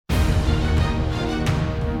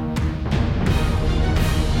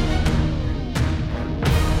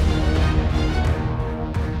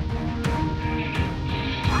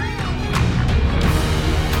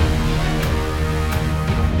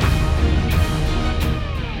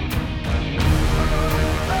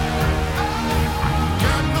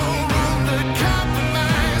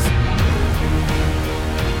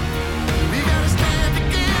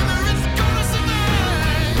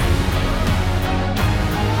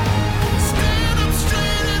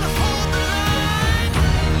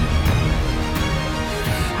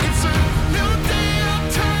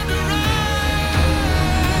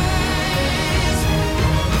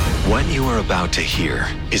about to hear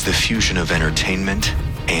is the fusion of entertainment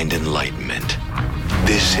and enlightenment.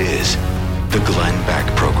 This is the Glenn Beck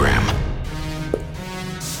Program.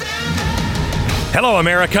 Hello,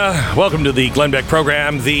 America. Welcome to the Glenn Beck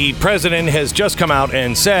Program. The president has just come out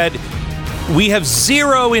and said we have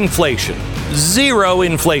zero inflation,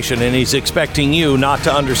 and he's expecting you not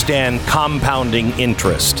to understand compounding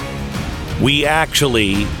interest. We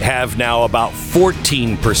actually have now about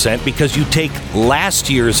 14% because you take last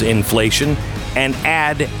year's inflation and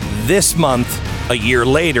add this month a year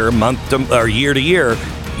later, year to year,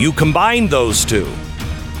 you combine those two.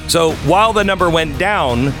 So while the number went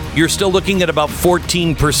down, you're still looking at about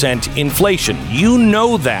 14% inflation. You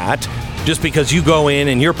know that just because you go in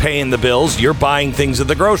and you're paying the bills, you're buying things at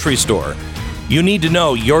the grocery store. You need to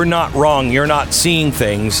know you're not wrong. You're not seeing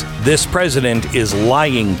things. This president is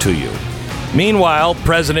lying to you. Meanwhile,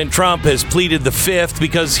 President Trump has pleaded the fifth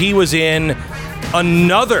because he was in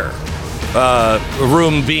another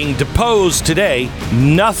room being deposed today.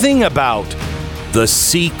 Nothing about the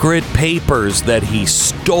secret papers that he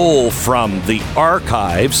stole from the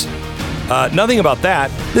archives. Nothing about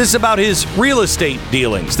that. This is about his real estate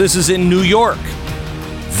dealings. This is in New York.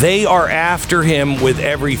 They are after him with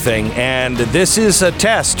everything, and this is a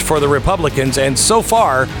test for the Republicans, and so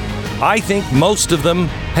far, I think most of them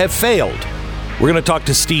have failed. We're going to talk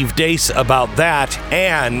to Steve Deace about that,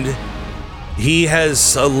 and he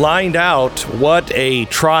has lined out what a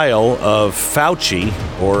trial of Fauci,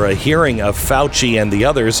 or a hearing of Fauci and the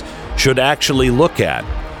others, should actually look at.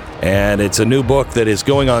 And it's a new book that is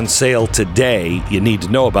going on sale today. You need to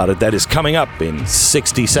know about it. That is coming up in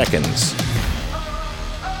 60 seconds.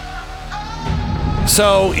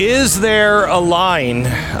 So is there a line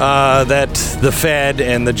that the Fed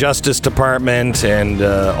and the Justice Department and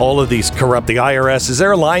all of these corrupt, the IRS, is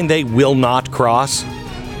there a line they will not cross?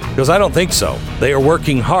 Because I don't think so. They are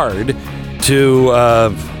working hard to,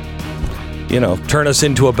 turn us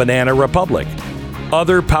into a banana republic.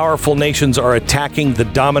 Other powerful nations are attacking the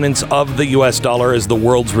dominance of the U.S. dollar as the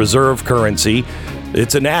world's reserve currency.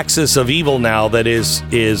 It's an axis of evil now that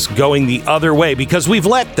is going the other way because we've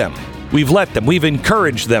let them. We've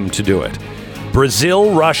encouraged them to do it.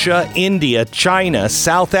 Brazil, Russia, India, China,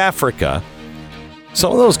 South Africa.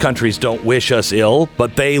 Some of those countries don't wish us ill,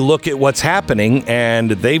 but they look at what's happening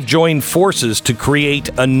and they've joined forces to create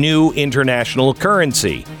a new international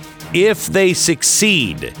currency. If they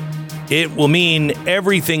succeed, it will mean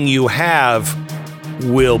everything you have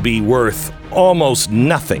will be worth almost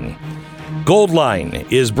nothing. Goldline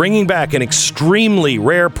is bringing back an extremely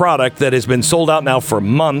rare product that has been sold out now for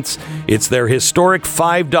months. It's their historic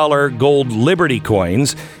 $5 gold Liberty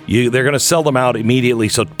coins. They're going to sell them out immediately,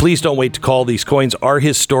 so please don't wait to call. These coins are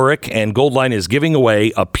historic, and Goldline is giving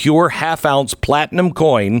away a pure half-ounce platinum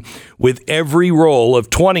coin with every roll of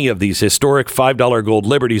 20 of these historic $5 gold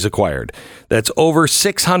Liberties acquired. That's over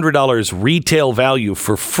 $600 retail value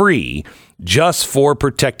for free just for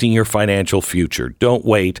protecting your financial future. Don't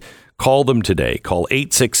wait. Call them today. Call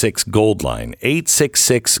 866-GOLDLINE,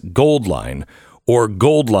 866-GOLDLINE, or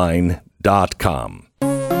goldline.com.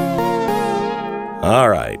 All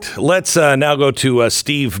right. Let's now go to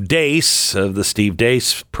Steve Deace of the Steve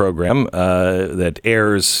Deace program that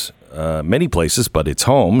airs many places, but its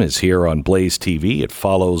home is here on Blaze TV. It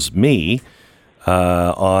follows me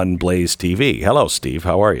on Blaze TV. Hello, Steve.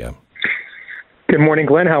 How are you? Good morning,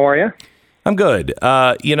 Glenn. How are you? I'm good.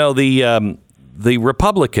 The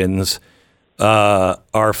Republicans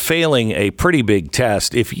are failing a pretty big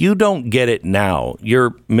test. If you don't get it now,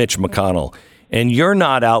 you're Mitch McConnell, and you're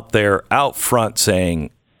not out front saying,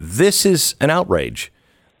 this is an outrage,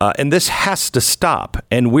 and this has to stop.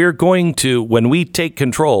 And we're going to, when we take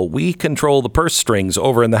control, we control the purse strings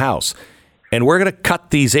over in the House. And we're going to cut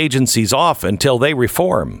these agencies off until they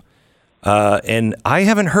reform. And I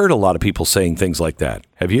haven't heard a lot of people saying things like that.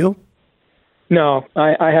 Have you? No,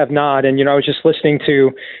 I have not. And, I was just listening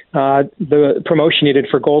to the promotion you did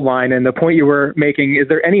for Goldline, and the point you were making, is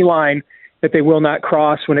there any line that they will not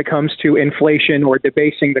cross when it comes to inflation or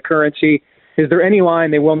debasing the currency? Is there any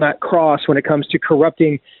line they will not cross when it comes to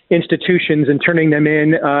corrupting institutions and turning them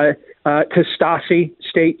in to Stasi,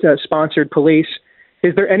 state-sponsored police?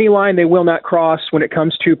 Is there any line they will not cross when it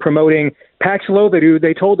comes to promoting Paxlovid?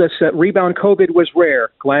 They told us that rebound COVID was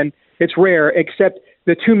rare, Glenn. It's rare, except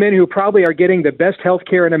the two men who probably are getting the best health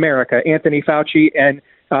care in America, Anthony Fauci and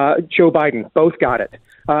Joe Biden, both got it.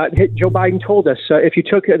 Joe Biden told us if you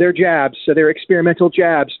took their jabs, their experimental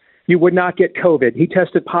jabs, you would not get COVID. He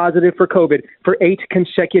tested positive for COVID for 8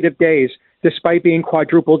 consecutive days, despite being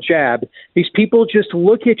quadruple jabbed. These people just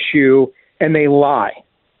look at you and they lie.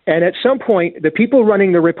 And at some point, the people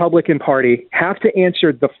running the Republican Party have to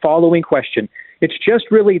answer the following question. It's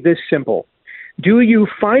just really this simple. Do you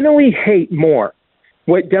finally hate more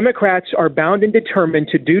what Democrats are bound and determined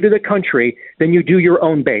to do to the country than you do your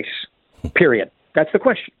own base? Period. That's the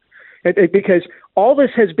question. Because all this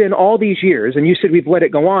has been all these years, and you said we've let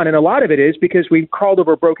it go on, and a lot of it is because we've crawled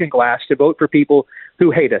over broken glass to vote for people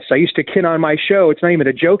who hate us. I used to kid on my show, it's not even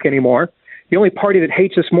a joke anymore. The only party that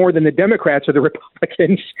hates us more than the Democrats are the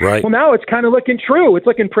Republicans. Right. Well, now it's kind of looking true. It's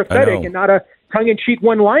looking prophetic and not a tongue-in-cheek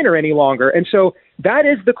one-liner any longer. And so that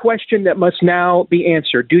is the question that must now be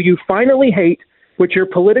answered. Do you finally hate what your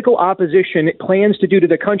political opposition plans to do to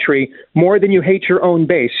the country more than you hate your own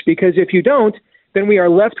base? Because if you don't, then we are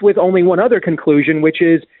left with only one other conclusion, which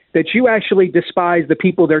is that you actually despise the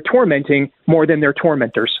people they're tormenting more than their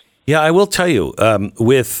tormentors. Yeah, I will tell you,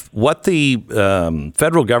 with what the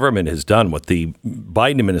federal government has done, what the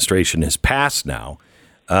Biden administration has passed now,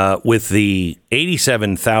 with the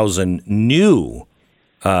 87,000 new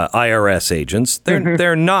IRS agents,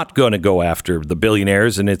 they're not going to go after the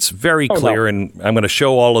billionaires, and it's very clear. And I'm going to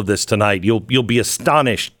show all of this tonight. You'll be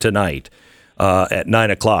astonished tonight at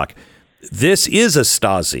 9:00. This is a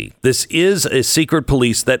Stasi. This is a secret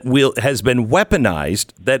police that has been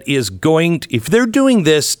weaponized. That is going to, if they're doing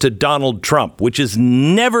this to Donald Trump, which has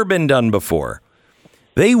never been done before,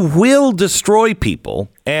 they will destroy people.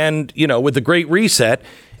 And with the Great Reset,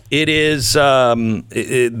 it is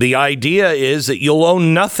the idea is that you'll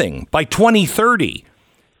own nothing by 2030.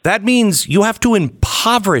 That means you have to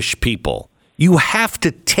impoverish people. You have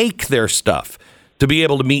to take their stuff to be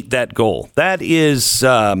able to meet that goal. That is,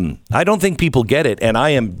 I don't think people get it. And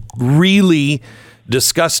I am really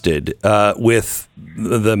disgusted with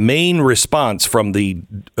the main response from the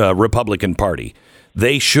Republican Party.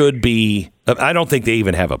 They should be, I don't think they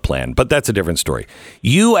even have a plan, but that's a different story.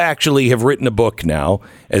 You actually have written a book now,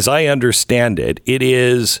 as I understand it. It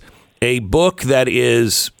is a book that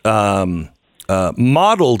is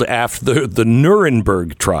modeled after the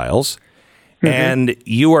Nuremberg trials. And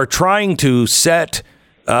you are trying to set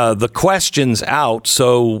the questions out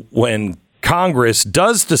so when Congress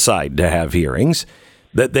does decide to have hearings,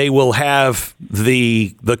 that they will have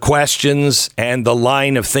the questions and the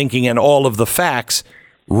line of thinking and all of the facts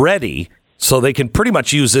ready so they can pretty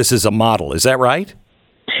much use this as a model. Is that right?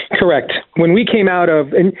 Correct. When we came out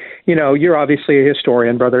of, and you're obviously a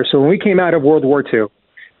historian, brother. So when we came out of World War II,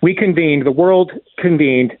 the world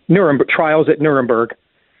convened Nuremberg trials at Nuremberg,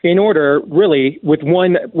 in order, really,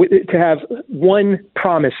 to have one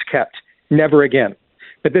promise kept: never again.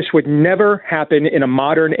 That this would never happen in a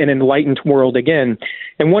modern and enlightened world again.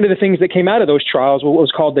 And one of the things that came out of those trials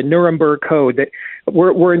was called the Nuremberg Code, that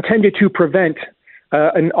were intended to prevent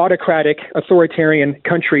an autocratic, authoritarian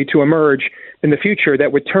country to emerge in the future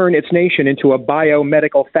that would turn its nation into a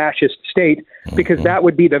biomedical fascist state, because that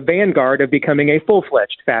would be the vanguard of becoming a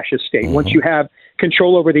full-fledged fascist state. Once you have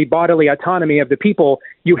control over the bodily autonomy of the people,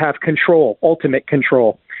 you have control, ultimate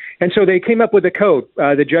control. And so they came up with a code,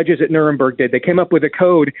 the judges at Nuremberg did. They came up with a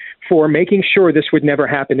code for making sure this would never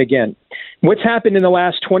happen again. What's happened in the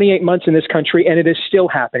last 28 months in this country, and it is still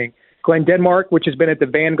happening, Glenn Denmark, which has been at the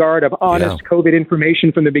vanguard of honest COVID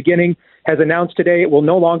information from the beginning, has announced today it will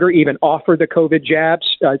no longer even offer the COVID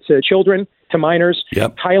jabs to children, to minors.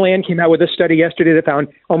 Thailand came out with a study yesterday that found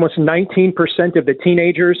almost 19% of the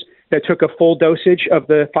teenagers that took a full dosage of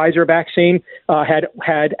the Pfizer vaccine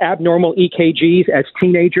had abnormal EKGs as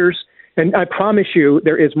teenagers. And I promise you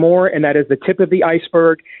there is more, and that is the tip of the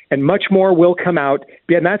iceberg, and much more will come out.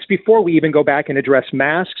 And that's before we even go back and address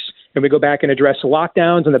masks, and we go back and address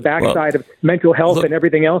lockdowns and the backside of mental health and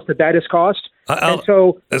everything else that has cost. And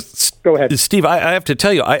so, go ahead. Steve, I have to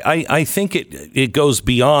tell you, I think it goes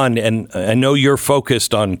beyond, and I know you're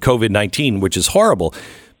focused on COVID-19, which is horrible,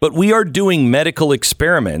 but we are doing medical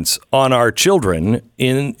experiments on our children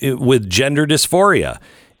with gender dysphoria.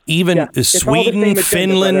 Even Sweden,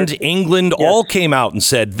 Finland, England all came out and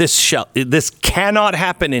said this cannot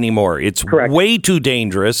happen anymore. It's way too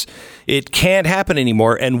dangerous. It can't happen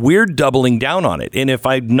anymore. And we're doubling down on it. And if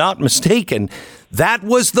I'm not mistaken, that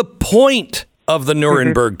was the point of the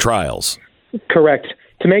Nuremberg trials. Correct.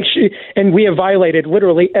 To make sure, and we have violated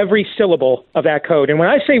literally every syllable of that code. And when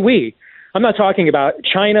I say we, I'm not talking about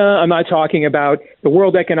China. I'm not talking about the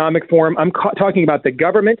World Economic Forum. I'm talking about the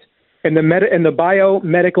government and the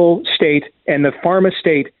biomedical state and the pharma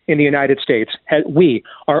state in the United States. We,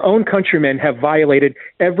 our own countrymen, have violated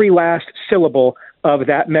every last syllable of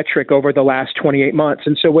that metric over the last 28 months.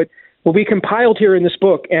 And so what we compiled here in this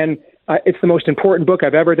book, and it's the most important book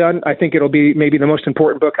I've ever done. I think it'll be maybe the most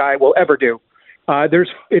important book I will ever do.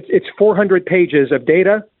 It's 400 pages of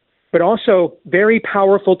data, but also very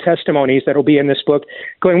powerful testimonies that will be in this book.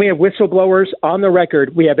 Glenn, we have whistleblowers on the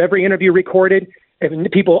record. We have every interview recorded, and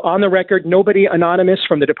people on the record, nobody anonymous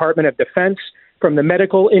from the Department of Defense, from the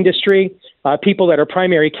medical industry, people that are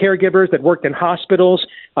primary caregivers that worked in hospitals,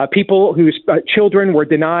 people whose children were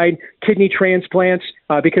denied kidney transplants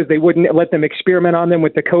because they wouldn't let them experiment on them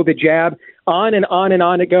with the COVID jab. On and on and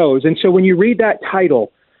on it goes. And so when you read that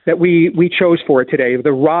title that we chose for it today,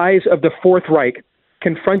 The Rise of the Fourth Reich,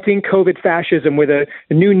 Confronting COVID Fascism with a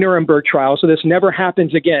new Nuremberg trial, so this never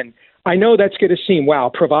happens again. I know that's going to seem, wow,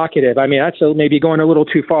 provocative. I mean, that's maybe going a little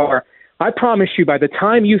too far. I promise you, by the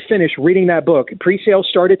time you finish reading that book, pre-sale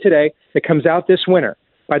started today, it comes out this winter.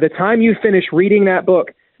 By the time you finish reading that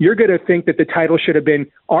book, you're going to think that the title should have been,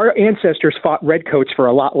 Our Ancestors Fought Redcoats for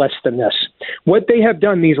a Lot Less Than This. What they have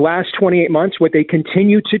done these last 28 months, what they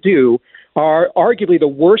continue to do, are arguably the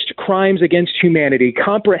worst crimes against humanity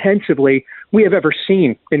comprehensively we have ever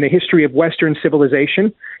seen in the history of Western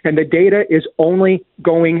civilization, and the data is only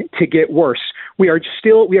going to get worse. We are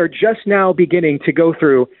just now beginning to go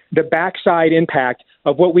through the backside impact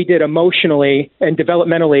of what we did emotionally and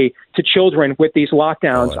developmentally to children with these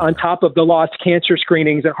lockdowns, on top of the lost cancer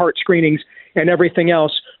screenings and heart screenings and everything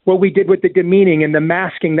else, what we did with the demeaning and the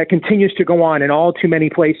masking that continues to go on in all too many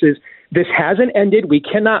places. This hasn't ended. We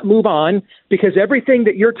cannot move on because everything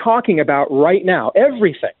that you're talking about right now,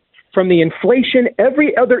 everything from the inflation,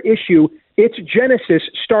 every other issue, its genesis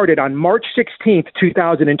started on March 16th,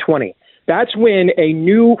 2020. That's when a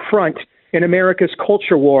new front in America's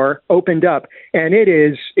culture war opened up, and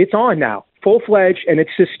it's on now, full-fledged, and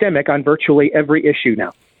it's systemic on virtually every issue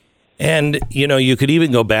now. And, you know, you could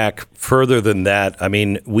even go back further than that. I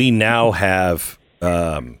mean, we now have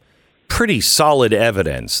pretty solid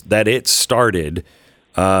evidence that it started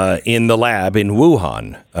in the lab in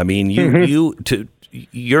Wuhan. I mean,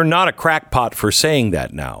 you're not a crackpot for saying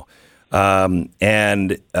that now.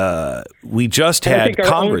 We just had I think our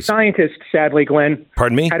Congress. Own scientists, sadly, Glenn.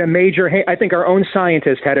 Pardon me? Had a major. I think our own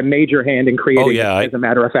scientists had a major hand in creating it, as a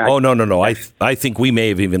matter of fact. Oh, no. I think we may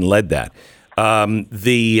have even led that.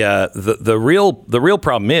 The real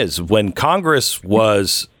problem is when Congress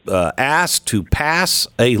was asked to pass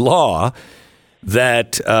a law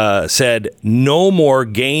that said no more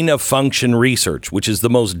gain of function research, which is the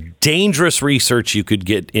most dangerous research you could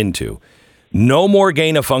get into. No more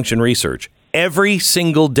gain of function research. Every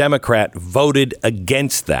single Democrat voted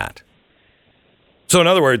against that. So in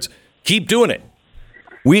other words, keep doing it.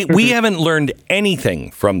 We haven't learned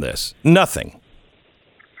anything from this. Nothing.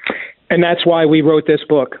 And that's why we wrote this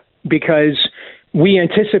book, because we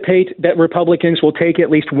anticipate that Republicans will take at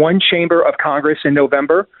least one chamber of Congress in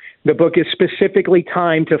November. The book is specifically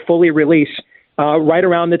timed to fully release right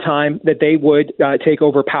around the time that they would take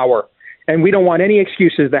over power. And we don't want any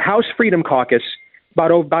excuses. The House Freedom Caucus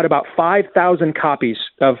bought about 5,000 copies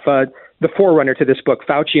of the forerunner to this book,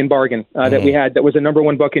 Fauci and Bargain, that we had, that was the number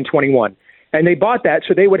one book in 21. And they bought that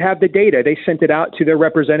so they would have the data. They sent it out to their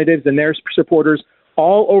representatives and their supporters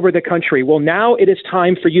all over the country. Well, now it is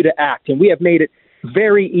time for you to act, and we have made it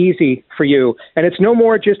very easy for you. And it's no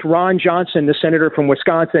more just Ron Johnson, the senator from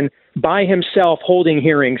Wisconsin, by himself holding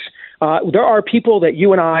hearings. There are people that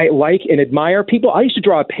you and I like and admire, people I used to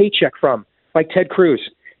draw a paycheck from, like Ted Cruz.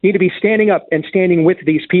 Need to be standing up and standing with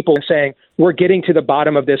these people and saying, we're getting to the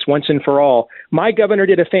bottom of this once and for all. My governor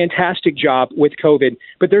did a fantastic job with COVID,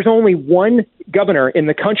 but there's only one governor in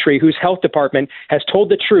the country whose health department has told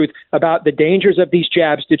the truth about the dangers of these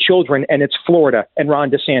jabs to children, and it's Florida and Ron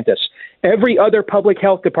DeSantis. Every other public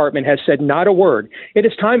health department has said not a word. It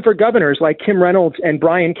is time for governors like Kim Reynolds and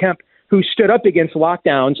Brian Kemp, who stood up against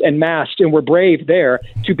lockdowns and masked and were brave there,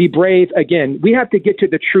 to be brave again. We have to get to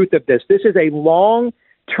the truth of this. This is a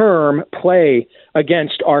long-term play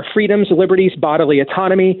against our freedoms, liberties, bodily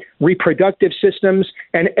autonomy, reproductive systems,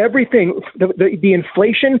 and everything. The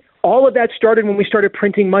inflation, all of that started when we started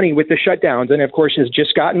printing money with the shutdowns, and of course has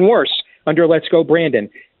just gotten worse under Let's Go Brandon.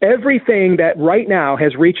 Everything that right now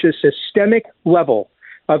has reached a systemic level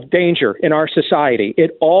of danger in our society,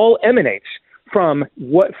 it all emanates from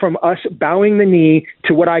us bowing the knee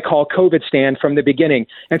to what I call COVID stand from the beginning.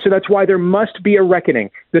 And so that's why there must be a reckoning.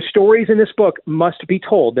 The stories in this book must be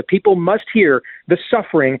told. The people must hear the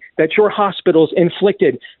suffering that your hospitals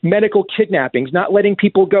inflicted, medical kidnappings, not letting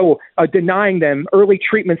people go, denying them early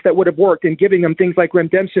treatments that would have worked, and giving them things like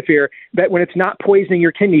remdesivir that when it's not poisoning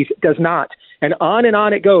your kidneys, does not. And on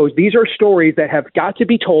it goes. These are stories that have got to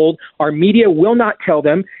be told. Our media will not tell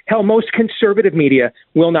them. Hell, most conservative media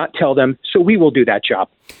will not tell them. So we will do that job.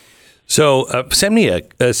 So send me a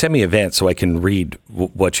Vance so I can read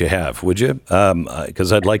what you have, would you?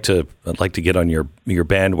 Because I'd like to get on your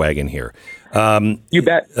bandwagon here. You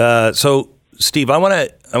bet. So Steve, I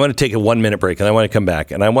want to take a 1 minute break, and I want to come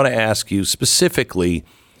back, and I want to ask you specifically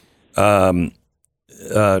to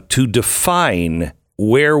define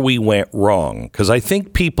where we went wrong, because I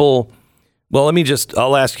think people. Well,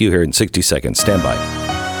 I'll ask you here in 60 seconds. Stand by.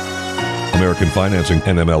 American Financing,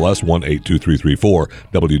 NMLS 182334,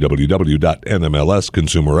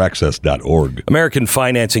 www.nmlsconsumeraccess.org. American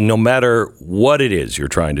Financing, no matter what it is you're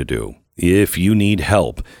trying to do, if you need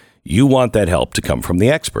help, you want that help to come from the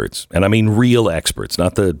experts. And I mean real experts,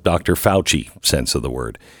 not the Dr. Fauci sense of the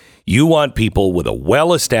word. You want people with a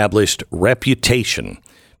well-established reputation,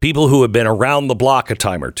 people who have been around the block a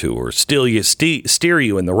time or two or steer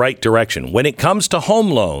you in the right direction. When it comes to home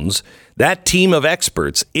loans, that team of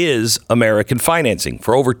experts is American Financing.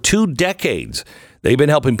 For over 2 decades, they've been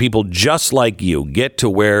helping people just like you get to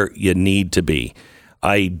where you need to be.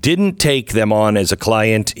 I didn't take them on as a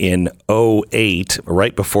client in 2008,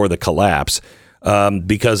 right before the collapse,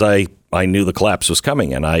 because I knew the collapse was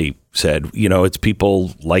coming. And I said, it's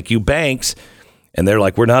people like you banks. And they're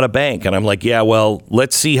like, we're not a bank. And I'm like, yeah, well,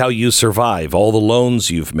 let's see how you survive all the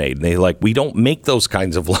loans you've made. And they're like, we don't make those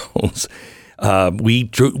kinds of loans. We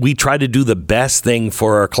try to do the best thing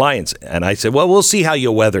for our clients. And I said, well, we'll see how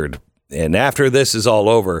you weathered. And after this is all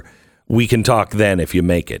over, we can talk then if you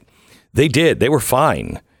make it. They did. They were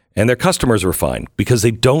fine. And their customers were fine because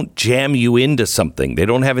they don't jam you into something. They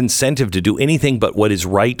don't have incentive to do anything but what is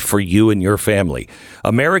right for you and your family.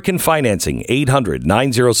 American Financing,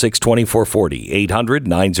 800-906-2440,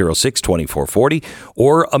 800-906-2440,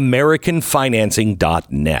 or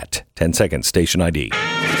AmericanFinancing.net. 10 seconds, station ID.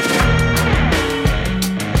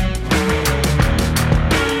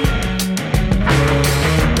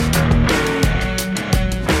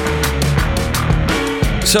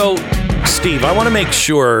 So, Steve, I want to make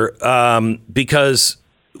sure, because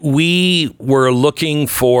we were looking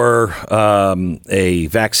for a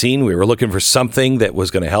vaccine. We were looking for something that was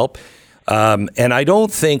going to help. And I don't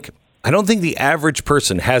think the average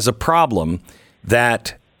person has a problem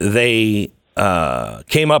that they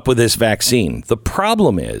came up with this vaccine. The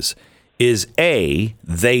problem is A,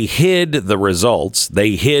 they hid the results.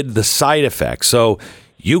 They hid the side effects. So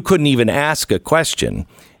you couldn't even ask a question.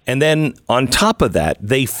 And then on top of that,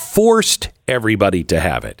 they forced everybody to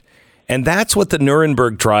have it. And that's what the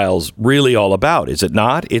Nuremberg trial's really all about, is it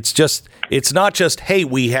not? It's not just, hey,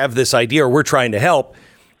 we have this idea or we're trying to help.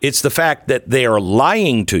 It's the fact that they are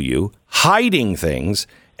lying to you, hiding things,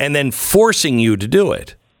 and then forcing you to do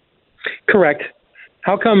it. Correct.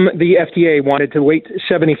 How come the FDA wanted to wait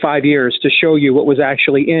 75 years to show you what was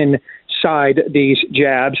actually inside these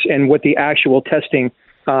jabs and what the actual testing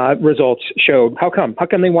results showed? How come? How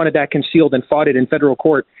come they wanted that concealed and fought it in federal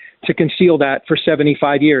court to conceal that for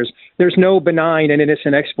 75 years? There's no benign and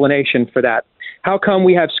innocent explanation for that. How come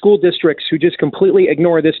we have school districts who just completely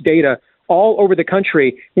ignore this data all over the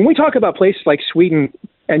country? When we talk about places like Sweden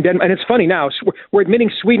and Denmark, and it's funny now, we're admitting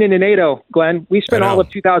Sweden into NATO, Glenn. We spent all of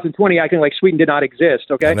 2020 acting like Sweden did not exist,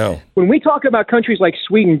 okay? I know. When we talk about countries like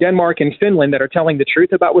Sweden, Denmark, and Finland that are telling the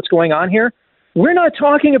truth about what's going on here, we're not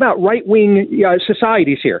talking about right-wing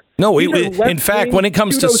societies here. No, in fact, when it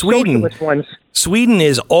comes to Sweden, Sweden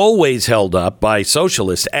is always held up by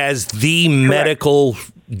socialists as the medical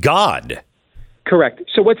god. Correct.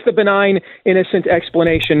 So what's the benign, innocent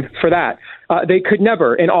explanation for that? They could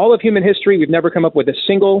never, in all of human history, we've never come up with a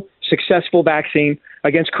single successful vaccine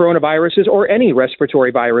against coronaviruses or any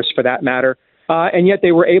respiratory virus for that matter. And yet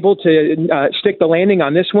they were able to stick the landing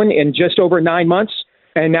on this one in just over 9 months.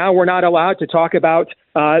 And now we're not allowed to talk about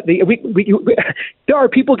there are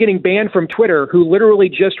people getting banned from Twitter who literally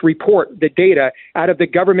just report the data out of the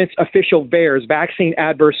government's official VAERS, Vaccine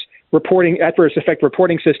Adverse Effect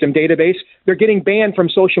Reporting System database. They're getting banned from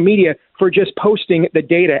social media for just posting the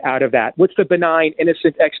data out of that. What's the benign,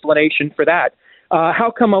 innocent explanation for that?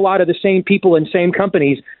 How come a lot of the same people and same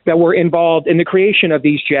companies that were involved in the creation of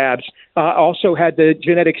these jabs also had the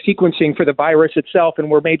genetic sequencing for the virus itself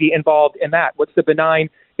and were maybe involved in that? What's the benign,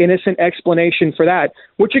 innocent explanation for that?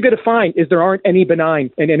 What you're going to find is there aren't any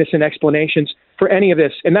benign and innocent explanations for any of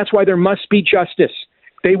this. And that's why there must be justice.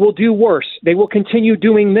 They will do worse. They will continue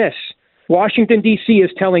doing this. Washington, D.C.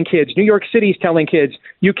 is telling kids, New York City is telling kids,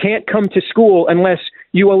 you can't come to school unless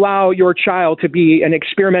you allow your child to be an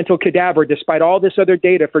experimental cadaver, despite all this other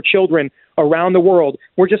data for children around the world.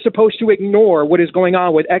 We're just supposed to ignore what is going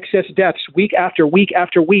on with excess deaths week after week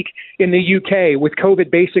after week in the UK with COVID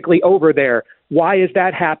basically over there. Why is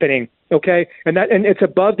that happening? Okay, and it's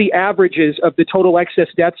above the averages of the total excess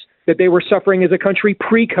deaths that they were suffering as a country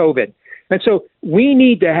pre-COVID. And so we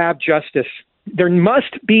need to have justice. There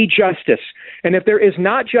must be justice. And if there is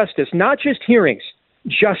not justice, not just hearings,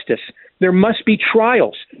 justice, there must be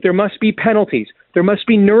trials. There must be penalties. There must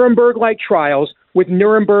be Nuremberg-like trials with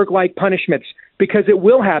Nuremberg-like punishments, because it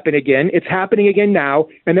will happen again. It's happening again now,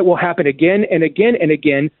 and it will happen again and again and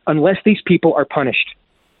again unless these people are punished.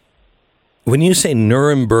 When you say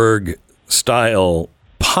Nuremberg-style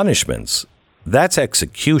punishments, that's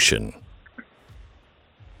execution.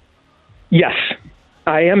 Yes,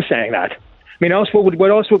 I am saying that. I mean, what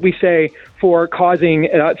else would we say for causing,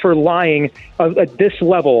 for lying at this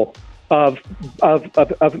level of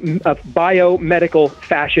biomedical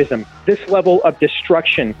fascism, this level of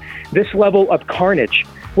destruction, this level of carnage?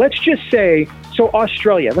 Let's just say, so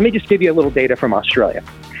Australia, let me just give you a little data from Australia.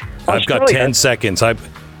 I've got 10 seconds.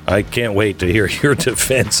 I can't wait to hear your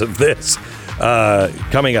defense of this.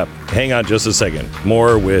 Coming up, hang on just a second.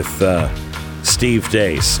 More with Steve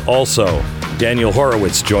Deace. Also, Daniel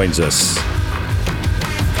Horowitz joins us.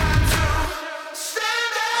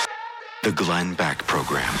 The Glenn Beck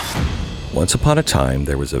Program. Once upon a time,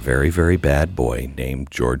 there was a very, very bad boy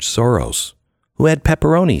named George Soros who had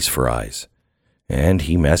pepperonis for eyes. And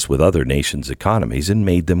he messed with other nations' economies and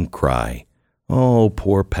made them cry. Oh,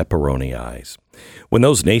 poor pepperoni eyes. When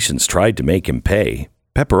those nations tried to make him pay,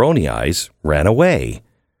 Pepperoni Eyes ran away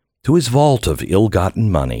to his vault of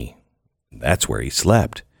ill-gotten money. That's where he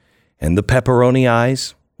slept. And the Pepperoni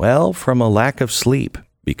Eyes, well, from a lack of sleep,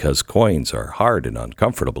 because coins are hard and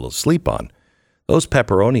uncomfortable to sleep on, those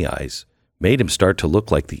Pepperoni Eyes made him start to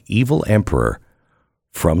look like the evil emperor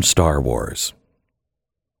from Star Wars.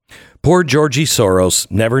 Poor Georgie Soros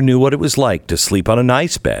never knew what it was like to sleep on a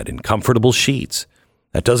nice bed in comfortable sheets.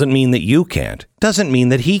 That doesn't mean that you can't. Doesn't mean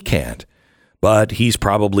that he can't. But he's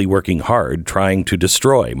probably working hard trying to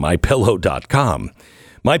destroy MyPillow.com.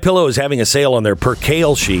 MyPillow is having a sale on their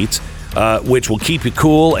percale sheets, which will keep you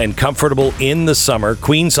cool and comfortable in the summer.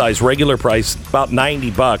 Queen size regular price, about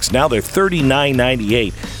 $90. Now they're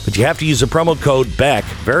 $39.98. But you have to use a promo code BECK.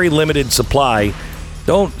 Very limited supply.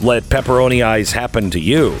 Don't let pepperoni eyes happen to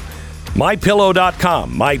you.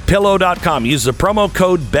 MyPillow.com. MyPillow.com. Use the promo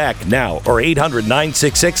code BECK now or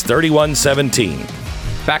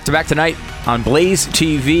 800-966-3117. Back to back tonight on Blaze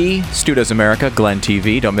TV, Studios America, Glenn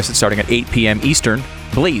TV. Don't miss it, starting at 8 p.m. Eastern.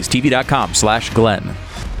 BlazeTV.com/Glenn.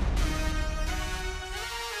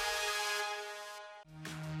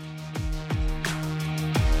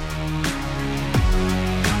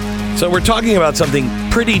 So we're talking about something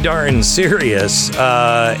pretty darn serious,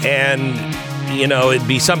 and you know, it'd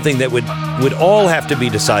be something that would all have to be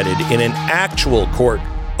decided in an actual court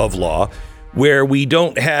of law, where we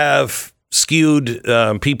don't have skewed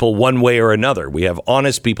people one way or another. We have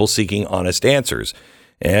honest people seeking honest answers.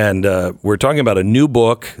 And we're talking about a new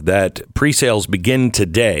book that pre-sales begin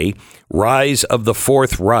today, Rise of the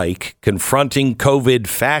Fourth Reich, Confronting COVID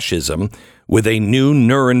Fascism with a New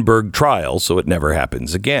Nuremberg Trial so it never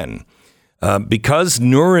happens again. Because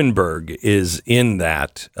Nuremberg is in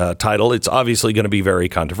that title, it's obviously going to be very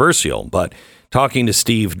controversial. But talking to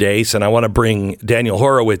Steve Deace, and I want to bring Daniel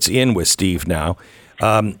Horowitz in with Steve now,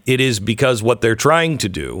 it is because what they're trying to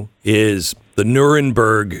do is the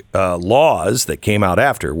Nuremberg laws that came out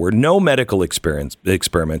after were no medical experiments.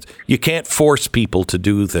 You can't force people to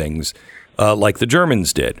do things like the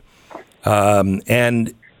Germans did.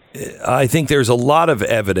 And I think there's a lot of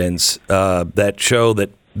evidence that show that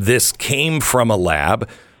this came from a lab,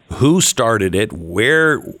 who started it,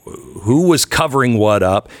 who was covering what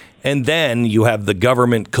up, and then you have the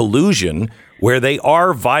government collusion where they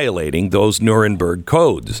are violating those Nuremberg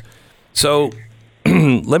codes. So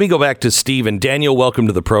let me go back to Steve and Daniel. Welcome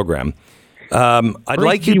to the program. I'd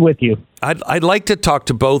like to be with you. I'd like to talk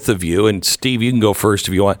to both of you, and Steve, you can go first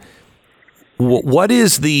if you want. What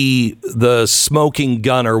is the smoking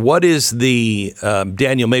gun, or what is the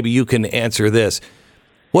Daniel? Maybe you can answer this.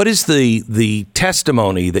 What is the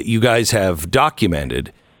testimony that you guys have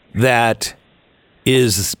documented that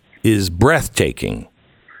is breathtaking?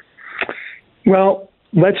 Well,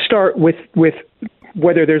 let's start with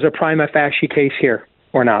whether there's a prima facie case here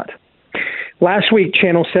or not. Last week,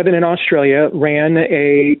 Channel 7 in Australia ran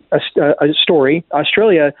a story.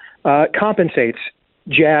 Australia compensates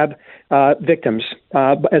jab victims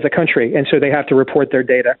as a country, and so they have to report their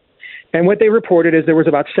data. And what they reported is there was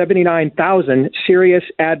about 79,000 serious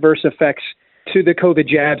adverse effects to the COVID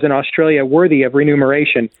jabs in Australia worthy of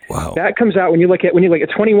remuneration. Wow. That comes out when you look at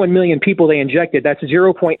 21 million people they injected. That's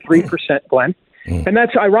 0.3%, Glenn. And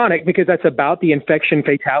that's ironic because that's about the infection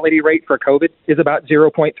fatality rate for COVID is about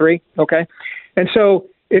 0.3. Okay. And so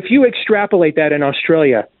If you extrapolate that in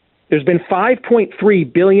Australia, there's been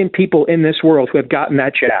 5.3 billion people in this world who have gotten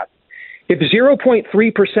that jab. If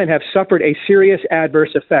 0.3% have suffered a serious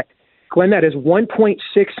adverse effect, Glenn, that is 1.6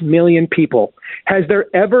 million people. Has there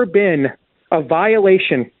ever been a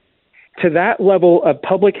violation to that level of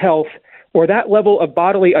public health or that level of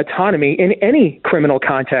bodily autonomy in any criminal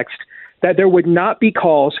context that there would not be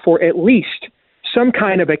calls for at least some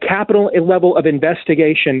kind of a capital level of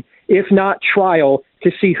investigation, if not trial,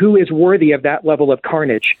 to see who is worthy of that level of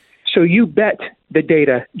carnage? So you bet the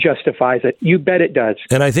data justifies it. You bet it does.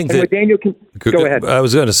 And I think that Daniel go ahead. I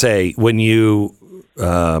was going to say, when you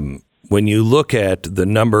look at the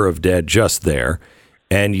number of dead just there,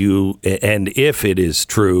 and if it is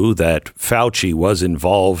true that Fauci was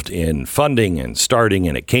involved in funding and starting,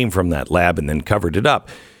 and it came from that lab and then covered it up,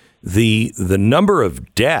 the number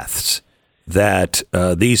of deaths that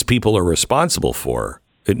these people are responsible for,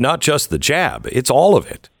 not just the jab, it's all of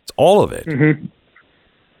it. It's all of it. Mm-hmm.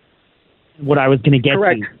 What I was going to get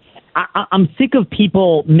Correct. to. I'm sick of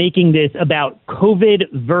people making this about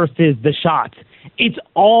COVID versus the shots. It's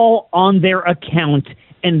all on their account,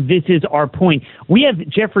 and this is our point. We have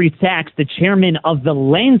Jeffrey Sachs, the chairman of the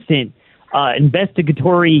Lancet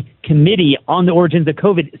investigatory committee on the origins of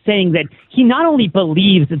COVID, saying that he not only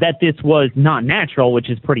believes that this was not natural, which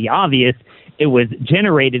is pretty obvious, it was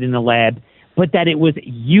generated in the lab, but that it was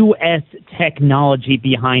U.S. technology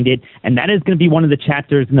behind it. And that is going to be one of the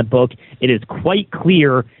chapters in the book. It is quite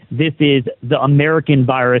clear this is the American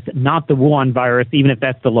virus, not the Wuhan virus, even if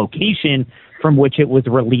that's the location from which it was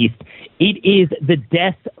released. It is the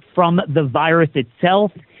death from the virus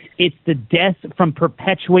itself. It's the death from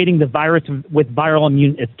perpetuating the virus with viral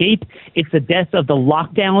immune escape. It's the death of the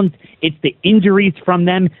lockdowns. It's the injuries from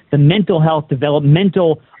them, the mental health,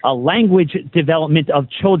 developmental language development of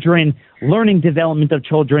children, learning development of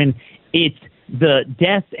children. It's the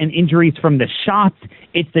deaths and injuries from the shots.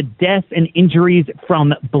 It's the deaths and injuries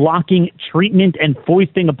from blocking treatment and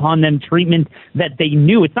foisting upon them treatment that they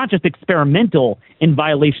knew. It's not just experimental in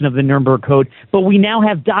violation of the Nuremberg Code, but we now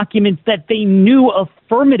have documents that they knew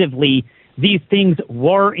affirmatively these things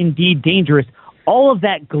were indeed dangerous. All of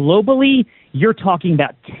that globally, you're talking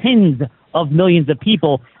about tens of millions of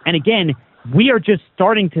people. And again, we are just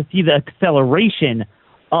starting to see the acceleration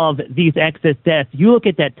of these excess deaths. You look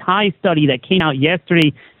at that Thai study that came out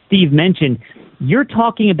yesterday, Steve mentioned, you're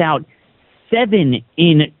talking about 7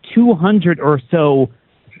 in 200 or so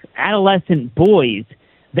adolescent boys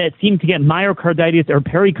that seem to get myocarditis or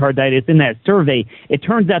pericarditis in that survey. It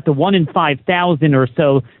turns out the 1 in 5,000 or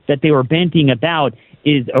so that they were banting about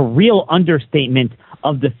is a real understatement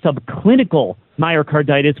of the subclinical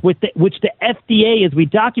myocarditis, which the FDA, as we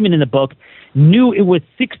document in the book, knew it was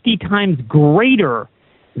 60 times greater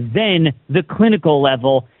than the clinical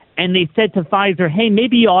level. And they said to Pfizer, hey,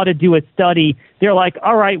 maybe you ought to do a study. They're like,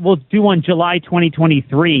 all right, we'll do one July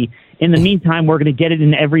 2023. In the meantime, we're going to get it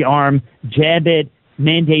in every arm, jab it,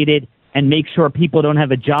 mandate it, and make sure people don't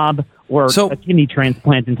have a job or a kidney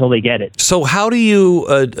transplant until they get it. So how do you,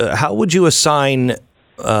 how would you assign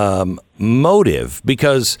motive?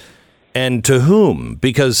 Because, and to whom?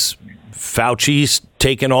 Because Fauci's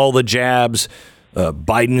taken all the jabs,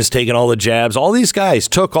 Biden's taken all the jabs. All these guys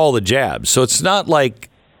took all the jabs. So it's not like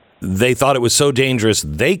they thought it was so dangerous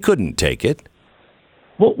they couldn't take it.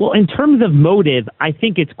 Well, in terms of motive, I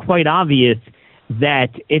think it's quite obvious that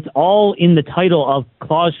it's all in the title of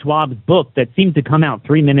Klaus Schwab's book that seemed to come out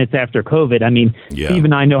 3 minutes after COVID. I mean, Steve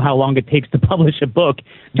and I know how long it takes to publish a book.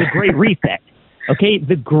 The Great Reset. Okay,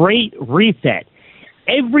 the Great Reset.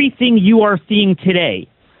 Everything you are seeing today,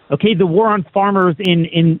 okay, the war on farmers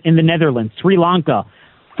in the Netherlands, Sri Lanka,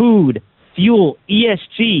 food, fuel,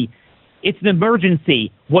 ESG, it's an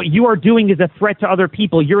emergency. What you are doing is a threat to other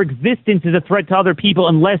people. Your existence is a threat to other people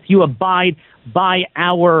unless you abide by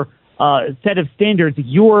our set of standards.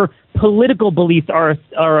 Your political beliefs are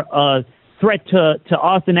a threat to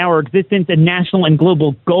us and our existence and national and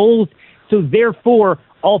global goals. So therefore,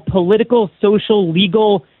 all political, social,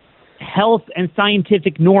 legal, health, and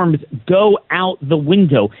scientific norms go out the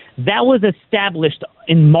window. That was established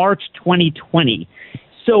in March 2020.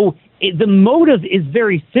 So the motive is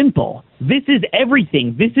very simple. This is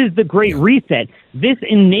everything. This is the Great Reset. This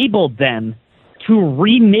enabled them to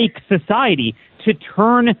remake society, to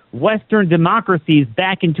turn Western democracies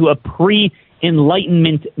back into a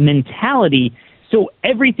pre-Enlightenment mentality. So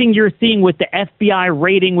everything you're seeing with the FBI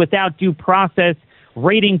raiding without due process,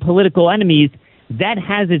 raiding political enemies, that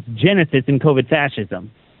has its genesis in COVID fascism.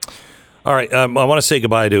 All right. I want to say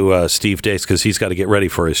goodbye to Steve Deace because he's got to get ready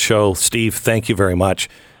for his show. Steve, thank you very much.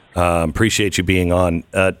 Appreciate you being on.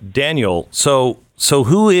 Daniel, so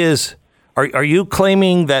who is... Are you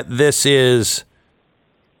claiming that this is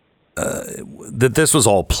that this was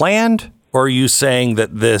all planned, or are you saying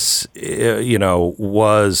that this,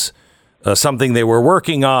 was something they were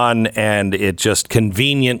working on and it just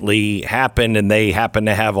conveniently happened, and they happen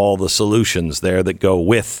to have all the solutions there that go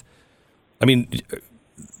with? I mean,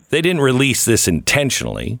 they didn't release this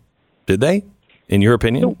intentionally, did they? In your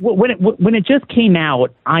opinion? So when it just came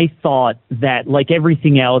out, I thought that, like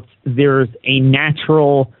everything else, there's a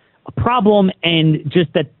natural problem, and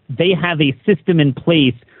just that they have a system in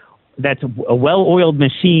place that's a well-oiled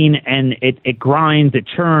machine, and it grinds, it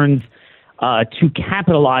churns to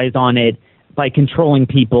capitalize on it by controlling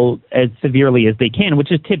people as severely as they can,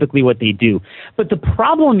 which is typically what they do. But the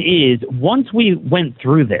problem is, once we went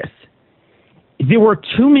through this, there were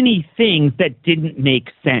too many things that didn't make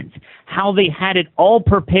sense. How they had it all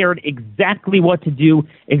prepared, exactly what to do,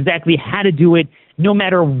 exactly how to do it. No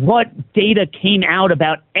matter what data came out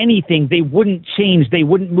about anything, they wouldn't change. They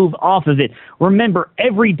wouldn't move off of it. Remember,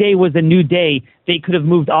 every day was a new day. They could have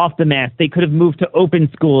moved off the mask. They could have moved to open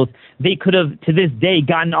schools. They could have, to this day,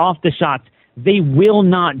 gotten off the shots. They will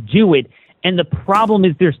not do it. And the problem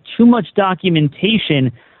is there's too much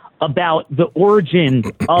documentation about the origin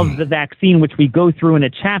of the vaccine, which we go through in a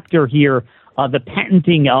chapter here, the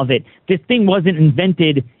patenting of it. This thing wasn't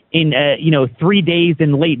invented in 3 days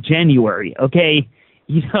in late January. Okay,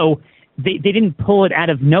 they didn't pull it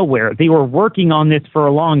out of nowhere. They were working on this for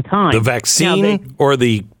a long time. The vaccine or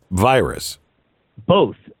the virus?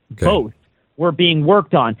 Both. Okay. Both were being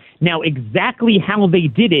worked on. Now, exactly how they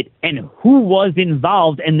did it and who was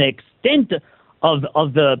involved and the extent of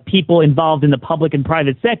the people involved in the public and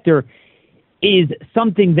private sector is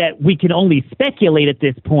something that we can only speculate at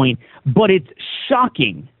this point, but it's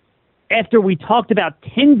shocking. After we talked about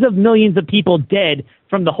tens of millions of people dead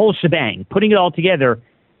from the whole shebang, putting it all together,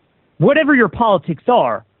 whatever your politics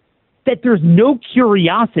are, that there's no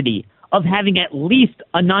curiosity of having at least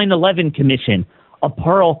a 9/11 commission, a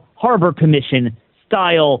Pearl Harbor commission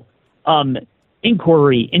style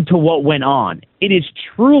inquiry into what went on. It is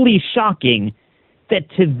truly shocking that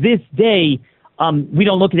to this day, we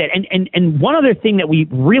don't look at that. And one other thing that we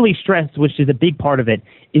really stress, which is a big part of it,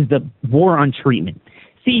 is the war on treatment.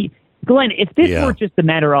 See, Glenn, if this were just a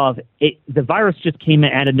matter of the virus just came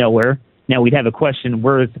out of nowhere, now we'd have a question,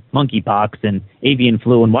 where's monkeypox and avian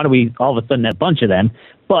flu, and why do we all of a sudden have a bunch of them?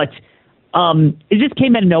 But it just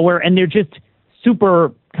came out of nowhere, and they're just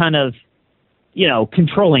super kind of,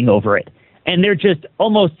 controlling over it. And they're just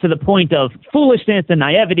almost to the point of foolishness and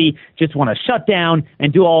naivety, just want to shut down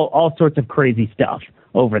and do all sorts of crazy stuff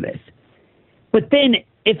over this. But then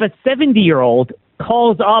if a 70-year-old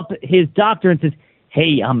calls up his doctor and says,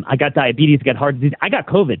 hey, I got diabetes, I got heart disease, I got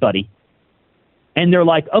COVID, buddy. And they're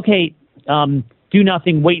like, okay, do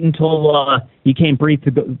nothing, wait until you can't breathe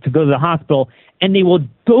to go to the hospital. And they will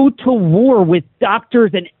go to war with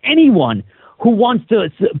doctors and anyone who wants to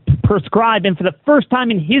prescribe, and for the first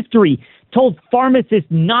time in history, told pharmacists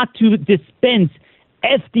not to dispense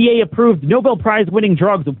FDA-approved Nobel Prize-winning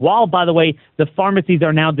drugs, while, by the way, the pharmacies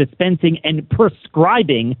are now dispensing and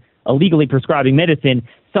prescribing, illegally prescribing medicine,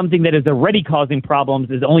 something that is already causing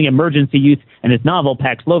problems, is only emergency use, and is novel,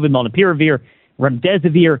 Paxlovid, Molnupiravir,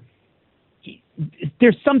 Remdesivir.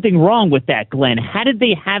 There's something wrong with that, Glenn. How did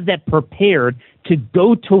they have that prepared to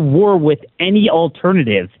go to war with any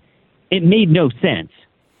alternative? It made no sense.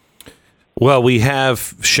 Well, we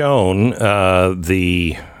have shown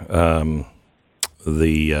the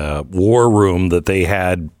war room that they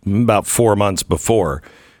had about 4 months before,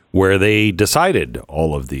 where they decided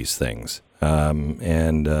all of these things.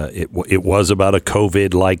 And it was about a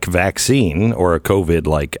COVID-like vaccine or a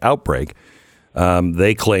COVID-like outbreak.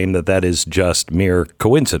 They claim that is just mere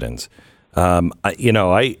coincidence.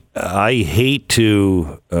 I hate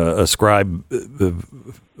to ascribe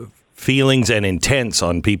feelings and intents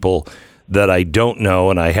on people that I don't know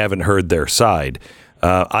and I haven't heard their side.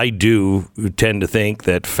 I do tend to think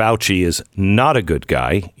that Fauci is not a good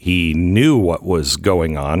guy. He knew what was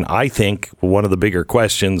going on. I think one of the bigger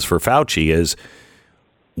questions for Fauci is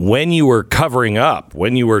when you were covering up,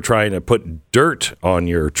 when you were trying to put dirt on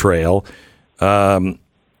your trail,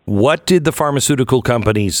 what did the pharmaceutical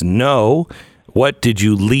companies know? What did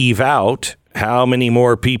you leave out? How many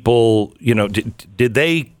more people, did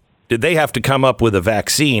they have to come up with a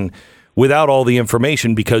vaccine without all the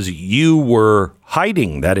information because you were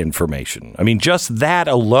hiding that information? I mean, just that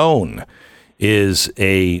alone is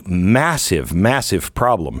a massive, massive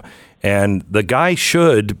problem. And the guy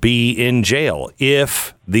should be in jail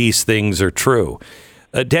if these things are true.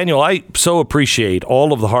 Daniel, I so appreciate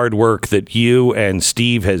all of the hard work that you and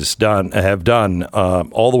Steve have done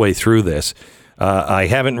all the way through this. I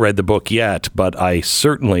haven't read the book yet, but I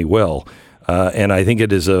certainly will. And I think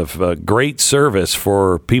it is of great service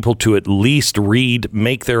for people to at least read,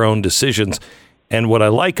 make their own decisions. And what I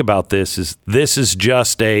like about this is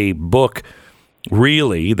just a book,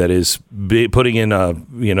 really, that is putting in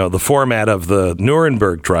the format of the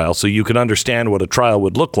Nuremberg trial, so you can understand what a trial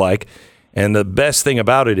would look like. And the best thing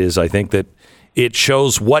about it is, I think, that it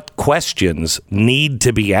shows what questions need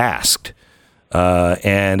to be asked.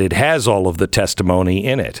 And it has all of the testimony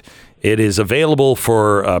in it. It is available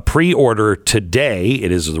for pre-order today.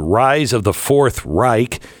 It is The Rise of the Fourth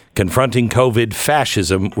Reich, Confronting COVID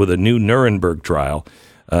Fascism with a New Nuremberg Trial.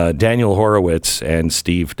 Daniel Horowitz and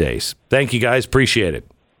Steve Deace. Thank you, guys. Appreciate it.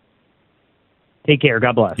 Take care.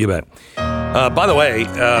 God bless. You bet. By the way,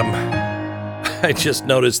 I just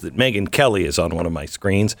noticed that Megyn Kelly is on one of my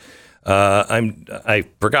screens. I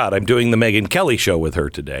forgot I'm doing the Megyn Kelly show with her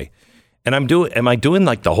today. And am I doing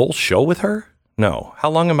like the whole show with her? No. How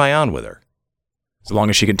long am I on with her? As long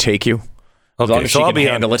as she can take you. As long as she can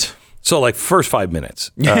handle it. So like first 5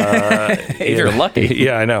 minutes. If you're lucky.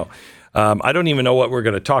 Yeah, I know. I don't even know what we're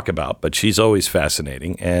going to talk about, but she's always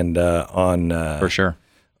fascinating. And for sure.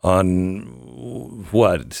 On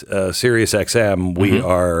Sirius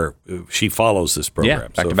XM, she follows this program. Yeah,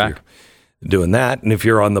 back to back. Doing that, and if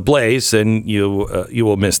you're on the Blaze, then you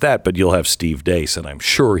will miss that, but you'll have Steve Deace, and I'm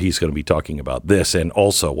sure he's going to be talking about this and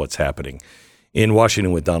also what's happening in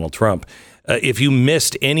Washington with Donald Trump. If you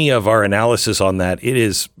missed any of our analysis on that,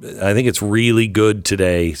 I think it's really good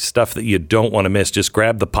today, stuff that you don't want to miss. Just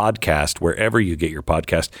grab the podcast wherever you get your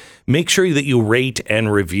podcast. Make sure that you rate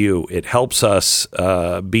and review. It helps us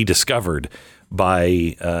be discovered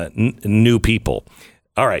by new people.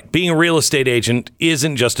 All right, being a real estate agent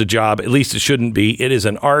isn't just a job, at least it shouldn't be. It is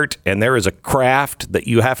an art, and there is a craft that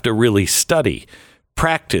you have to really study.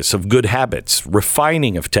 Practice of good habits,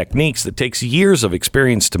 refining of techniques that takes years of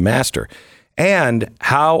experience to master. And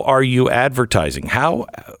how are you advertising? How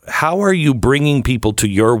are you bringing people to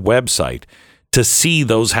your website to see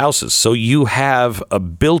those houses? So you have a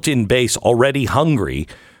built-in base already hungry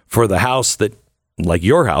for the house that, like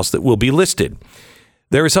your house, that will be listed.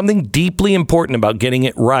 There is something deeply important about getting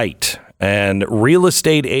it right, and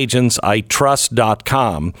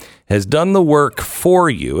realestateagentsitrust.com has done the work for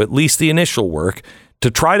you, at least the initial work,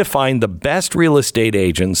 to try to find the best real estate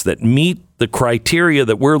agents that meet the criteria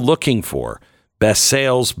that we're looking for. Best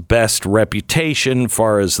sales, best reputation,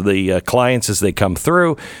 far as the clients as they come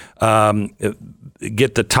through,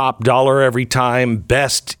 get the top dollar every time,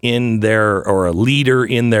 best in their, or a leader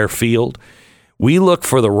in their field. We look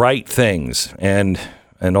for the right things, and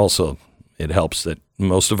also it helps that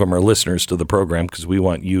most of them are listeners to the program because we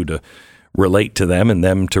want you to relate to them and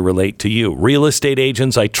them to relate to you.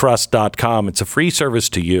 realestateagentsitrust.com. It's a free service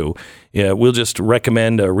to you. We'll just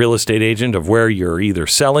recommend a real estate agent of where you're either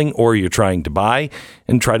selling or you're trying to buy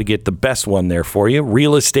and try to get the best one there for you.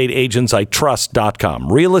 realestateagentsitrust.com.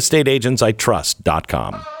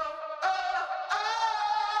 realestateagentsitrust.com.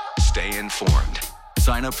 Stay informed.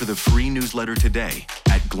 Sign up for the free newsletter today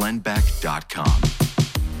at glennbeck.com.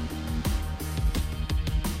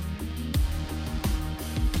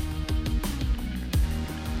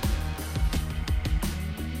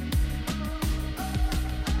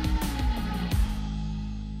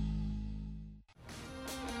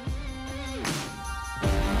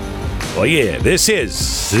 Well, yeah, this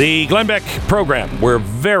is the Glenn Beck program. We're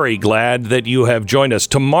very glad that you have joined us.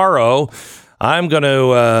 Tomorrow, I'm going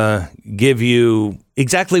to give you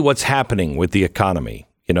exactly what's happening with the economy.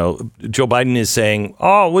 You know, Joe Biden is saying,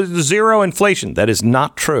 zero inflation. That is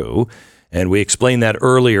not true. And we explained that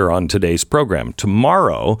earlier on today's program.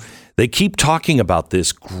 Tomorrow, they keep talking about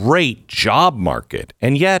this great job market.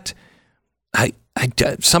 And yet, I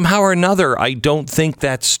somehow or another, I don't think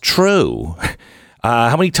that's true.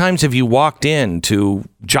 How many times have you walked into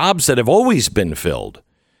jobs that have always been filled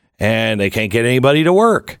and they can't get anybody to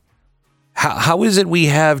work? How is it we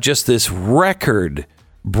have just this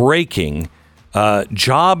record-breaking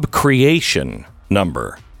job creation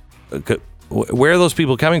number? Where are those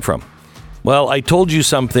people coming from? Well, I told you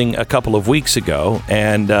something a couple of weeks ago,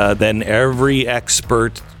 and then every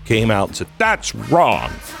expert came out and said, that's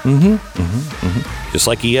wrong. Just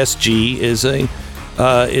like ESG is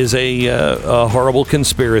a horrible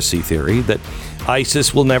conspiracy theory that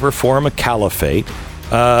ISIS will never form a caliphate,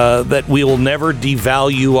 that we will never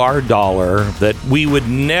devalue our dollar, that we would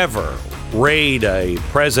never raid a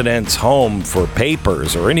president's home for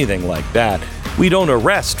papers or anything like that. We don't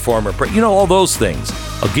arrest former all those things.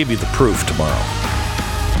 I'll give you the proof tomorrow.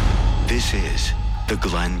 This is the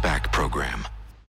Glenn Beck Program.